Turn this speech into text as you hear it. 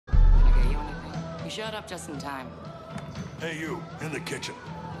showed up just in time. Hey, you, in the kitchen.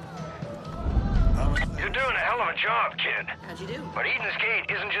 You're doing a hell of a job, kid. How'd you do? But Eden's Gate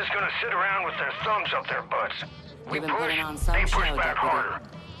isn't just gonna sit around with their thumbs up their butts. We You've been push, putting on some they push show, back Deputy. harder.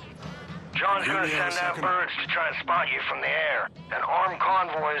 John's Give gonna me a send out second. birds to try and spot you from the air, and armed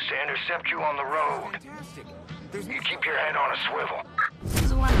convoys to intercept you on the road. You keep your head on a swivel. I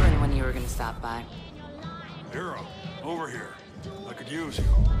was wondering when you were gonna stop by. Hero, over here. I could use you.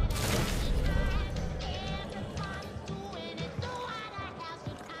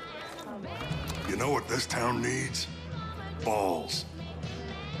 You know what this town needs? Balls.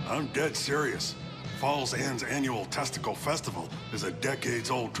 I'm dead serious. Falls Inn's annual Testicle Festival is a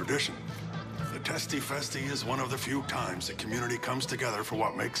decades-old tradition. The Testifesti is one of the few times the community comes together for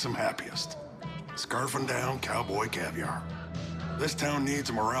what makes them happiest. Scarfing down cowboy caviar. This town needs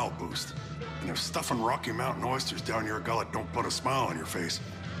a morale boost. And if stuffing Rocky Mountain oysters down your gullet don't put a smile on your face,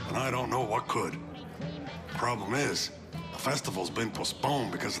 then I don't know what could. Problem is, the festival's been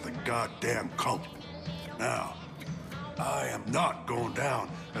postponed because of the goddamn cult. Now, I am not going down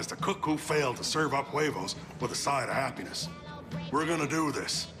as the cook who failed to serve up huevos with a side of happiness. We're gonna do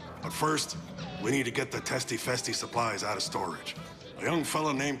this. But first, we need to get the Testifesti supplies out of storage. A young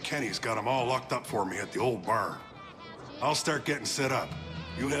fella named Kenny's got them all locked up for me at the old barn. I'll start getting set up.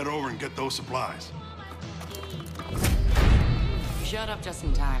 You head over and get those supplies. You showed up just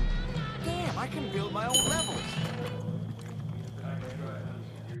in time. Damn, I can build my own levels.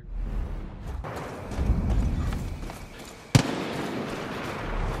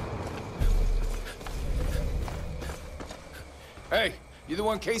 Hey, you the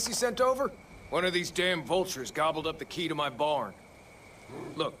one Casey sent over? One of these damn vultures gobbled up the key to my barn.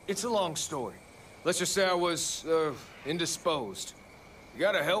 Look, it's a long story. Let's just say I was, indisposed. You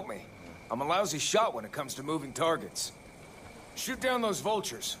gotta help me. I'm a lousy shot when it comes to moving targets. Shoot down those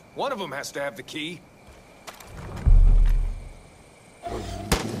vultures. One of them has to have the key.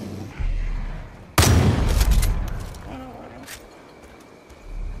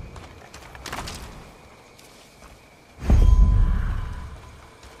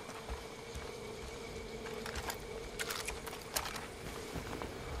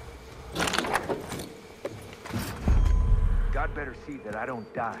 God better see that I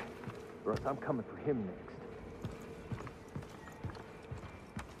don't die, or else I'm coming for him next.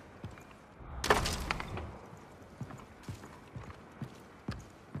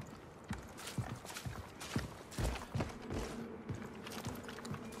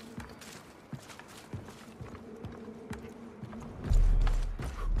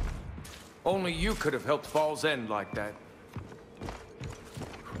 Only you could have helped Fall's End like that.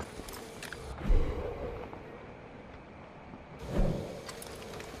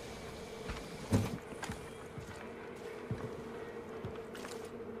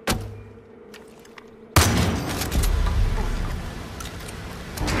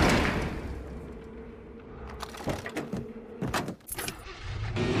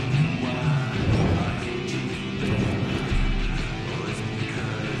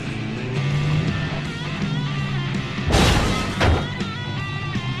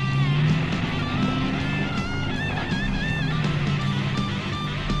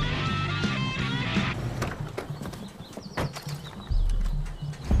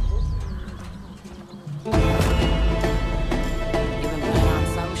 You've been putting on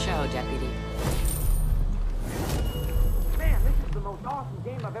some show, Deputy. Man, this is the most awesome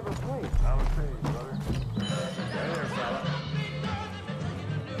game I've ever played. I'll pay you, brother. There, fella.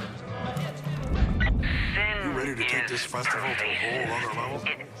 Sin You ready to take this festival to a whole other level?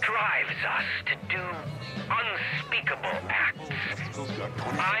 It drives us to do unspeakable acts.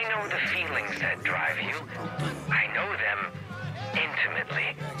 I know the feelings that drive you. I know them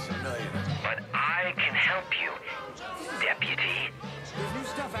intimately. But I can help you, Deputy. There's new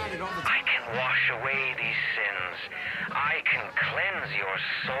stuff added all the I can wash away these sins. I can cleanse your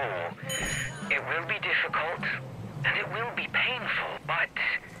soul. It will be difficult, and it will be painful, but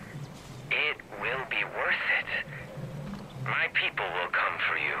it will be worth it. My people will come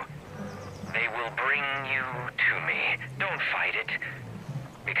for you. They will bring you to me. Don't fight it,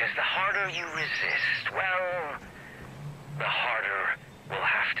 because the harder you resist, well, the harder we'll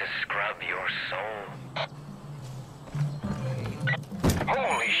have to scrub your soul.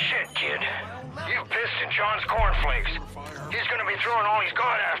 Holy shit, kid. You pissed in John's cornflakes. He's gonna be throwing all he's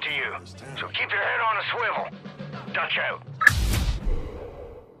got after you. So keep your head on a swivel. Dutch out.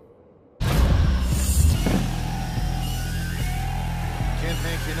 Can't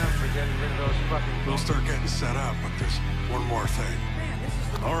thank you enough for getting rid of those fucking... We'll start getting set up, but there's one more thing. Man, this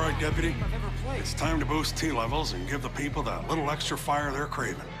is the All right, Deputy. I've ever played. It's time to boost T levels and give the people that little extra fire they're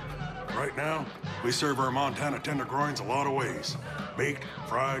craving. Right now, we serve our Montana tenderloins a lot of ways. Baked,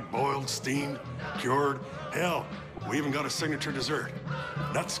 fried, boiled, steamed, cured. Hell, we even got a signature dessert.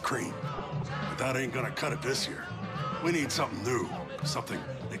 Nuts cream. But that ain't gonna cut it this year. We need something new, something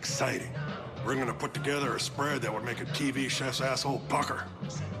exciting. We're gonna put together a spread that would make a TV chef's asshole pucker.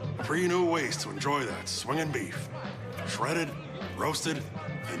 3 new ways to enjoy that swinging beef. Shredded, roasted,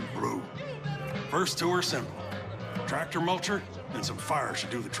 and blue. First 2 are simple. Tractor mulcher and some fire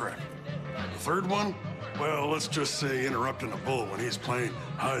should do the trick. The third one? Well, let's just say interrupting a bull when he's playing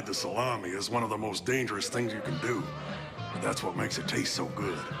hide the salami is one of the most dangerous things you can do. But that's what makes it taste so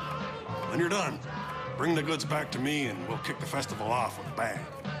good. When you're done, bring the goods back to me and we'll kick the festival off with a bang.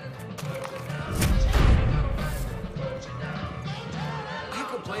 I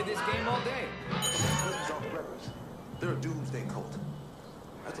could play this game all day. They're a doomsday cult.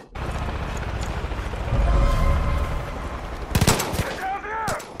 That's it.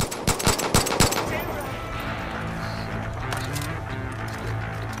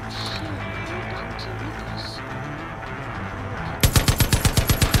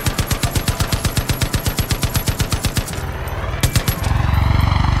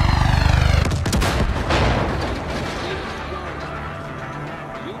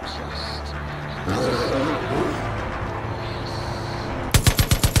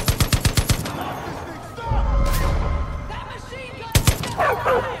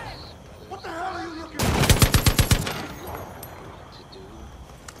 What the hell are you looking for? To do.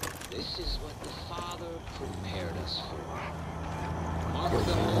 This is what the Father prepared us for. Mark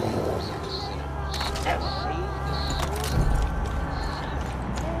the homes of the sinners and save the souls of the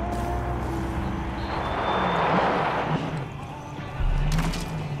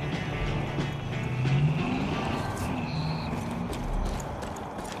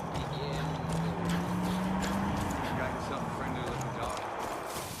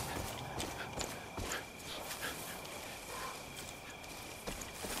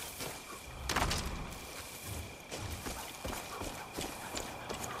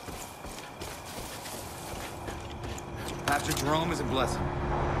Pastor Jerome is a blessing.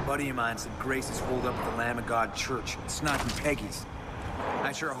 A buddy of mine said Grace is holed up at the Lamb of God Church, sniping Peggy's.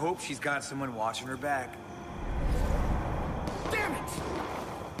 I sure hope she's got someone watching her back. Damn it!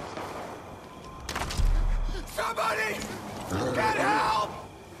 Somebody! Get help!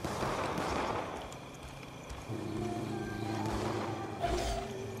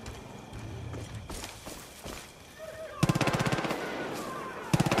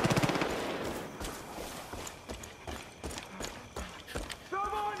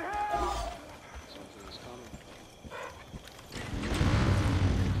 something's coming.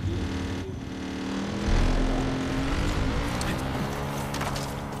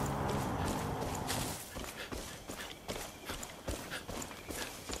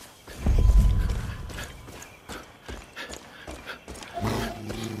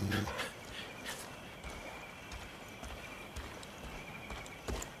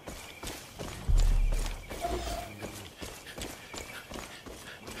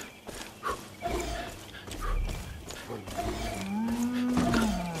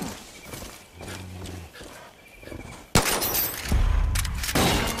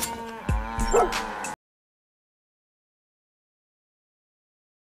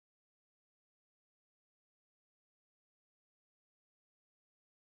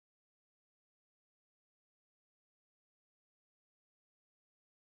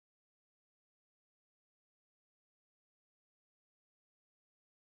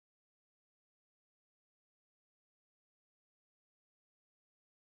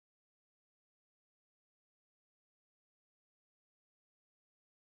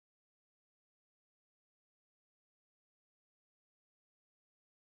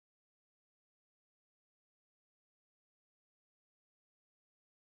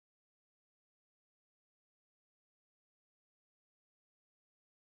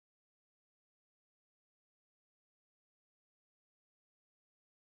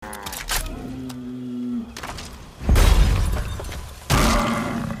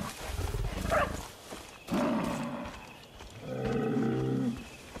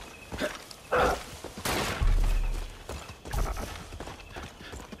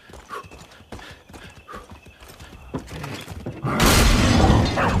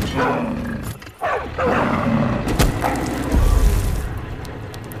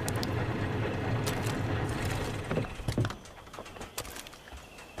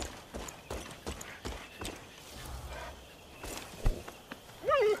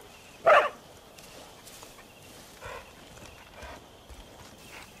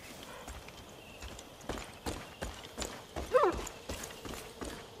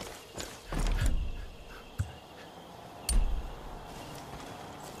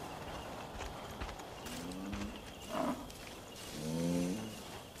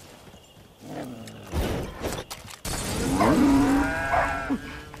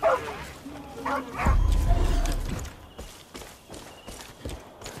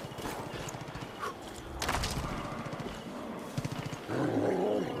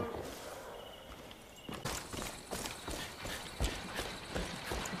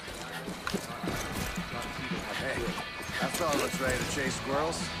 fella looks ready to chase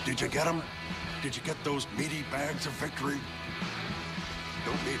squirrels. Did you get them? Did you get those meaty bags of victory?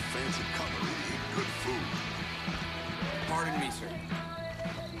 Don't need fancy cutlery to eat good food. Pardon me, sir.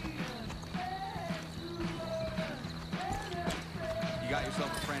 You got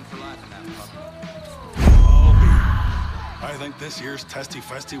yourself a friend for life in that puppy. I'll be. I think this year's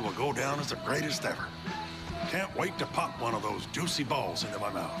Testifesti will go down as the greatest ever. Can't wait to pop one of those juicy balls into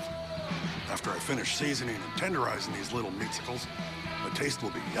my mouth. After I finish seasoning and tenderizing these little meatsicles, the taste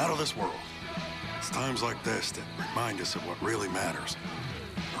will be out of this world. It's times like this that remind us of what really matters.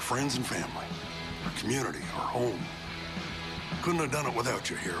 Our friends and family, our community, our home. Couldn't have done it without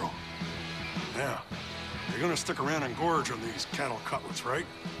you, hero. Now, you're gonna stick around and gorge on these cattle cutlets, right?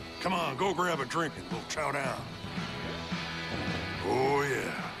 Come on, go grab a drink and we'll chow down. Oh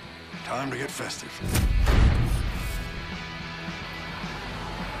yeah, time to get festive.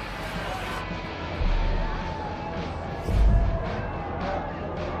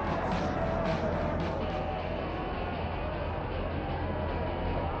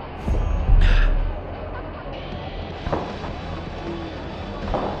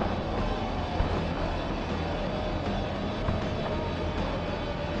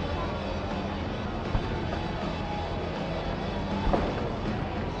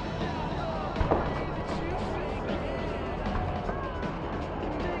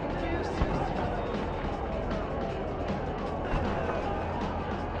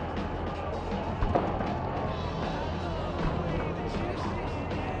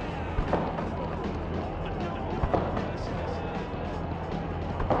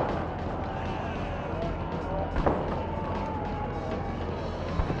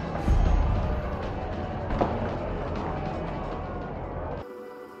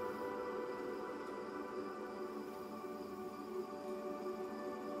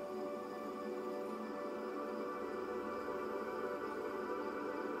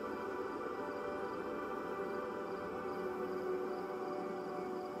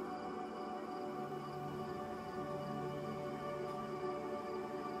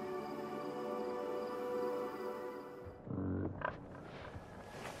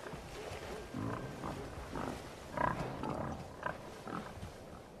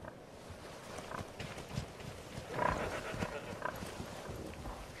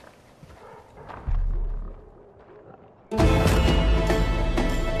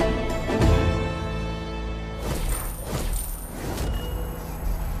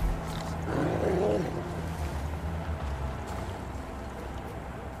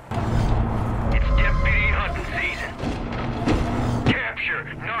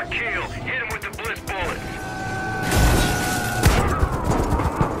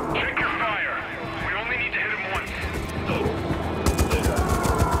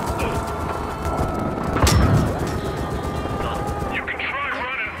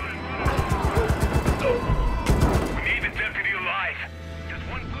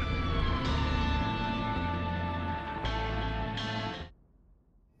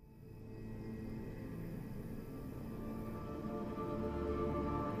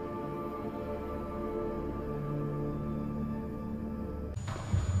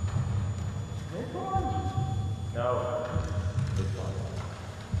 No.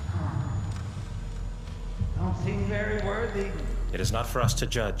 Don't seem very worthy. It is not for us to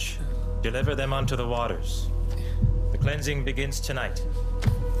judge. Deliver them unto the waters. The cleansing begins tonight.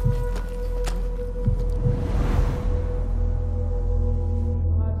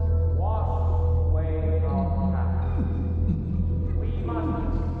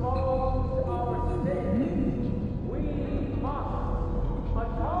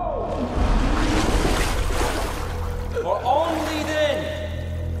 For only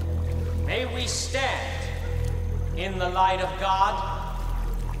then may we stand in the light of God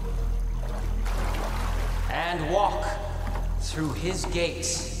and walk through his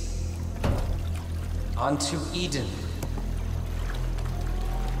gates unto Eden.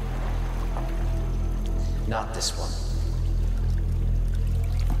 Not this one.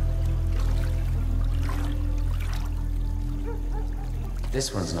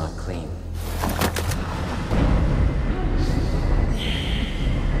 This one's not clean.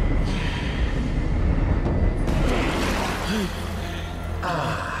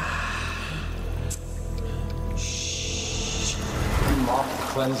 Shh. You mock the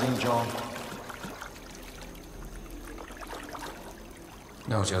cleansing, John?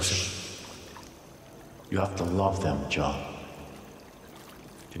 No, Joseph. You have to love them, John.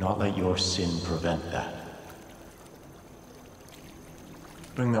 Do not let your sin prevent that.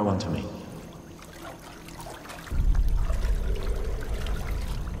 Bring that one to me.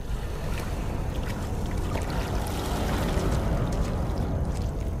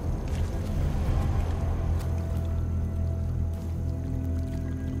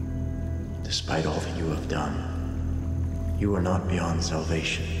 despite all that you have done, you are not beyond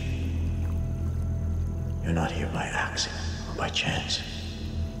salvation. You're not here by accident or by chance.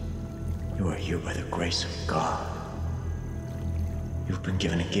 You are here by the grace of God. You've been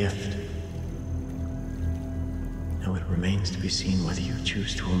given a gift. Now it remains to be seen whether you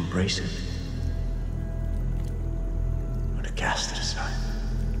choose to embrace it or to cast it aside.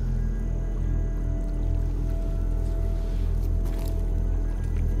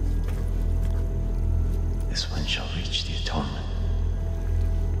 This one shall reach the atonement,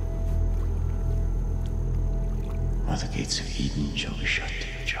 or the gates of Eden shall be shut to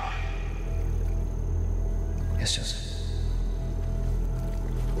you, John. Yes, Joseph.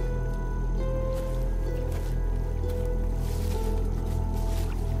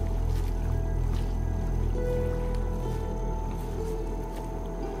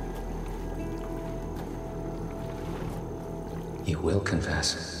 You will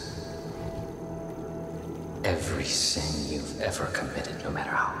confess every sin you've ever committed, no matter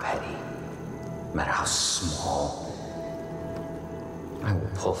how petty, no matter how small. I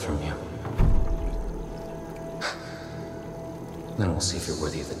will pull from you. Then we'll see if you're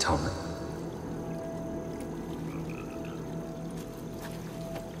worthy of atonement.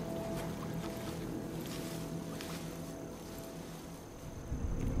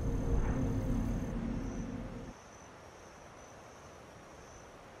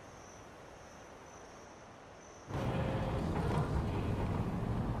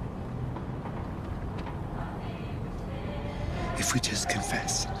 If we just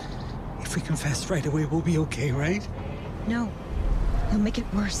confess. If we confess right away, we'll be okay, right? No. You'll make it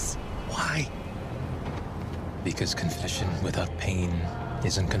worse. Why? Because confession without pain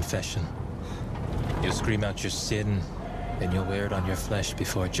isn't confession. You'll scream out your sin, and you'll wear it on your flesh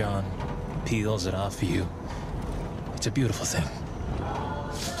before John peels it off you. It's a beautiful thing.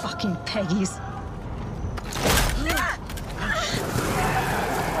 Fucking Peggies.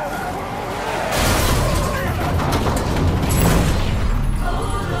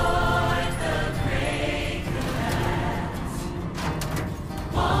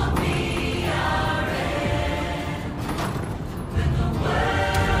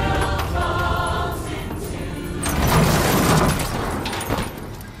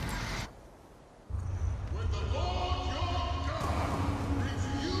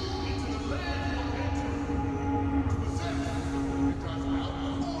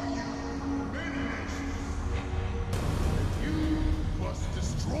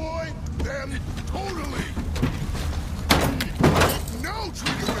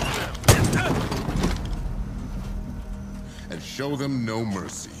 Show them no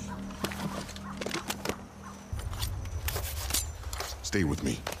mercy. Stay with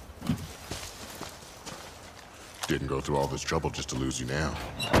me. Didn't go through all this trouble just to lose you now.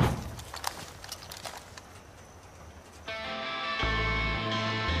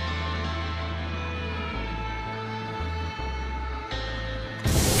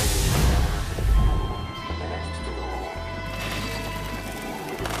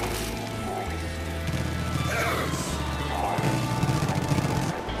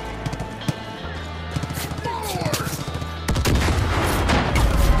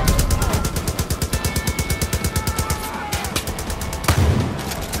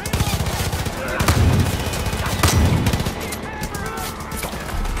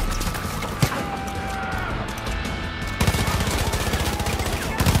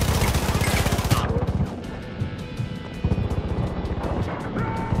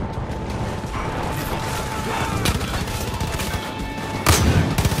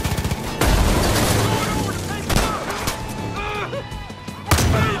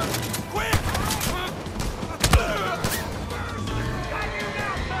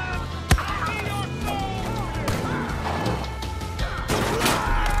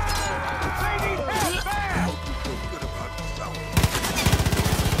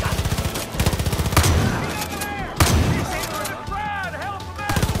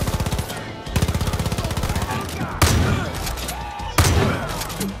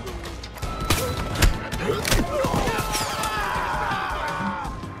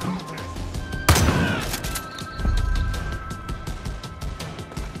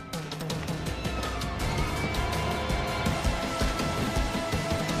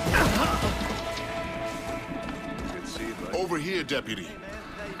 Over here, Deputy.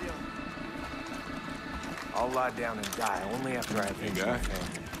 I'll lie down and die only after I avenge my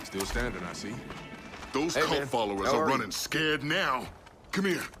family. Still standing, I see. Those cult followers are running scared now. Come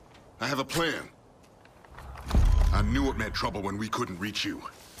here. I have a plan. I knew it meant trouble when we couldn't reach you.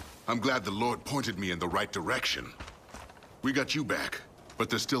 I'm glad the Lord pointed me in the right direction. We got you back, but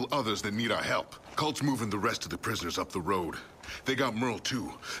there's still others that need our help. Cult's moving the rest of the prisoners up the road. They got Merle,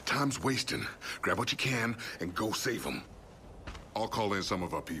 too. Time's wasting. Grab what you can and go save them. I'll call in some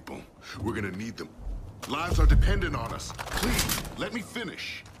of our people. We're gonna need them. Lives are dependent on us. Please, let me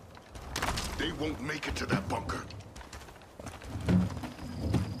finish. They won't make it to that bunker.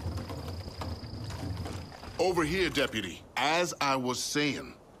 Over here, Deputy. As I was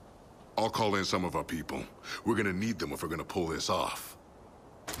saying, I'll call in some of our people. We're gonna need them if we're gonna pull this off.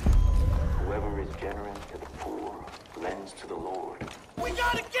 Whoever is generous to the poor lends to the Lord. We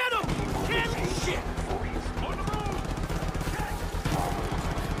gotta get him! Damn shit! On the move!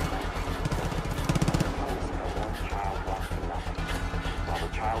 Child wants for nothing, while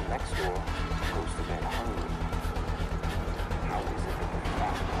the child next door goes to bed hungry. How is it that the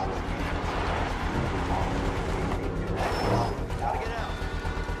fat politicians gotta get out?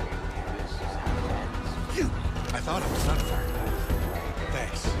 You! I thought I was on fire.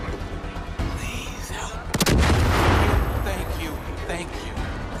 Thanks. Please help. Thank you. Thank you.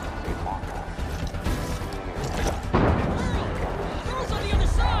 Girls on the other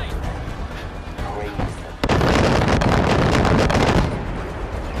side!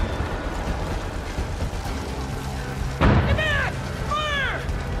 Get back! Fire!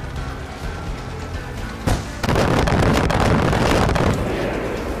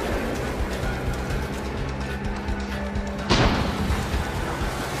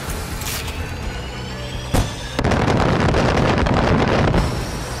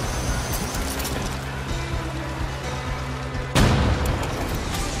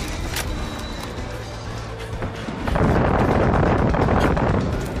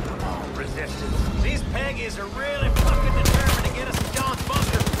 Resistance. These Peggies are really fucking determined to get us to John's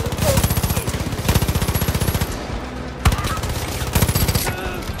bunker.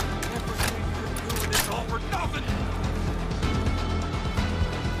 It's all for nothing.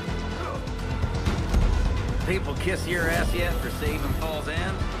 People kiss your ass yet for saving Falls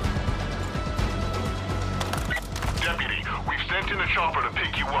End? Deputy, we've sent in a chopper to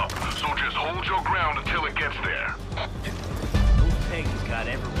pick you up, so just hold your ground until it gets there. Those Peggies got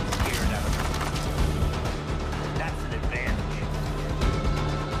everyone scared out of them. That's an advantage.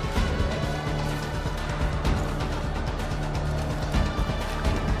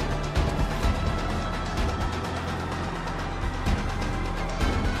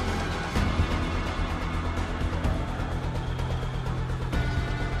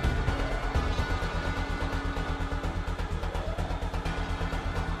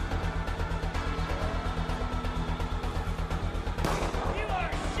 You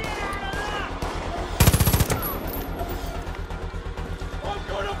are shit!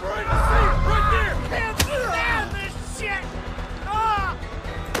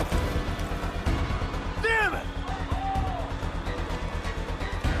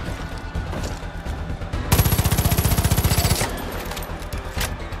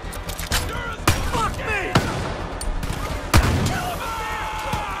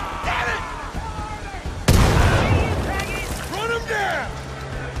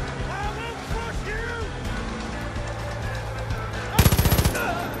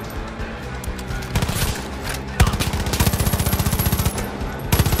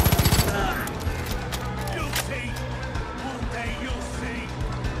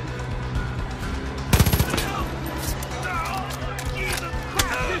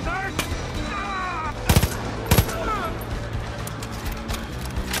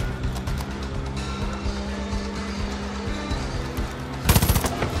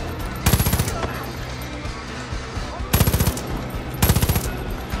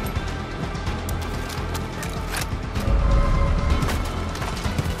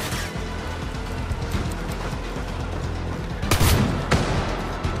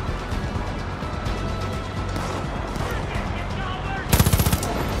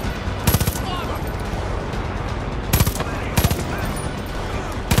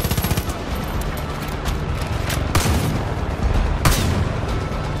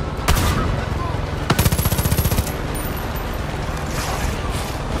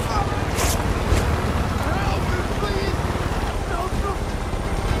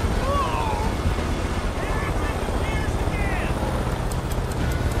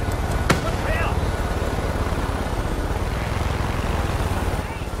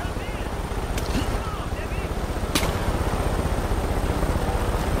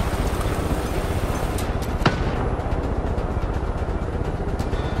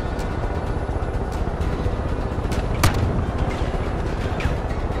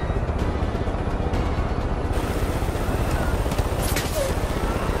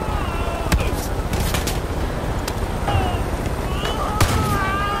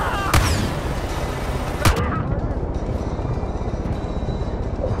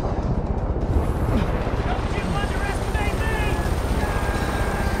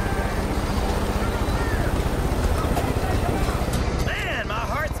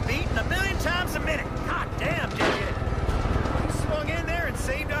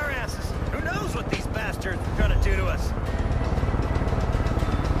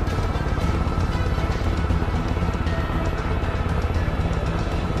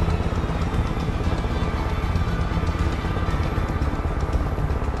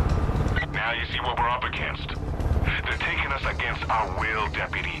 up against. They're taking us against our will,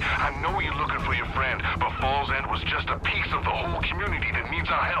 Deputy. I know you're looking for your friend, but Falls End was just a piece of the whole community that needs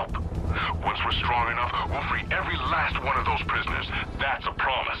our help. Once we're strong enough, we'll free every last one of those prisoners. That's a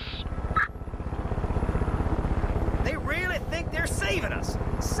promise. They really think they're saving us?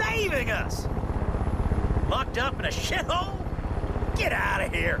 Saving us! Locked up in a shithole? Get out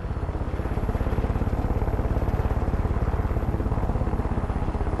of here!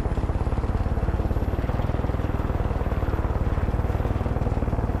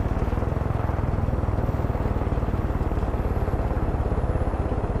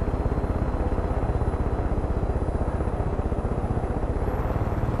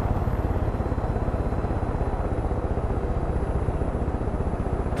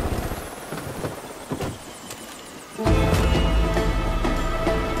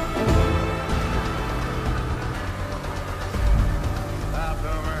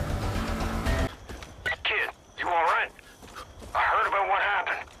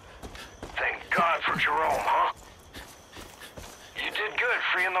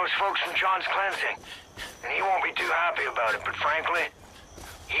 John's cleansing, and he won't be too happy about it, but frankly,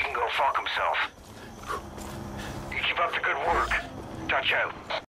 he can go fuck himself. You keep up the good work. Touch out.